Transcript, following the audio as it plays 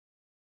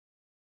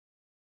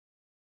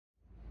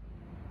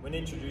When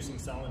introducing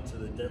someone to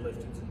the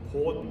deadlift, it's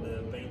important that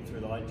they've been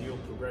through the ideal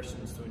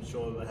progressions to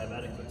ensure that they have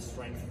adequate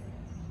strength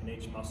in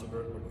each muscle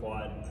group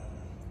required.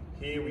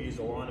 Here we use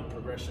a line of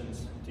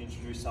progressions to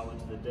introduce someone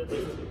to the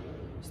deadlift,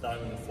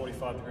 starting with a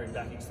 45-degree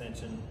back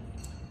extension,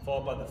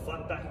 followed by the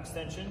flat back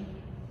extension.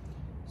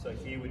 So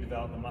here we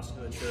develop the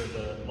musculature of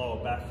the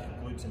lower back,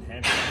 glutes and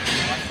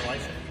hamstrings in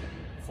isolation,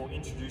 before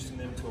introducing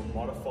them to a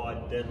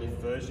modified deadlift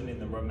version in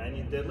the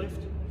Romanian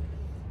deadlift.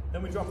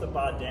 Then we drop the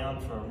bar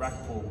down for a rack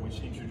pull, which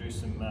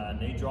introduces some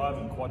knee drive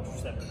and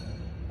quadricep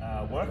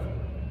work,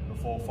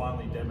 before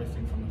finally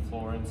deadlifting from the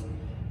floor. And it's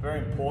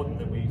very important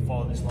that we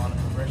follow this line of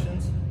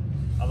progressions.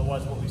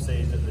 Otherwise what we see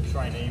is that the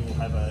trainee will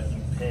have an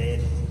impaired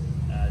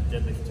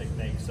deadlift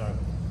technique. So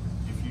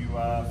if you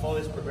follow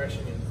this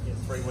progression in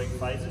 3-week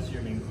phases,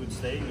 you're in good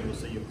stead and you will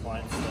see your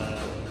clients'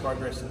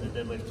 progress in the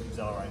deadlift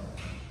accelerate.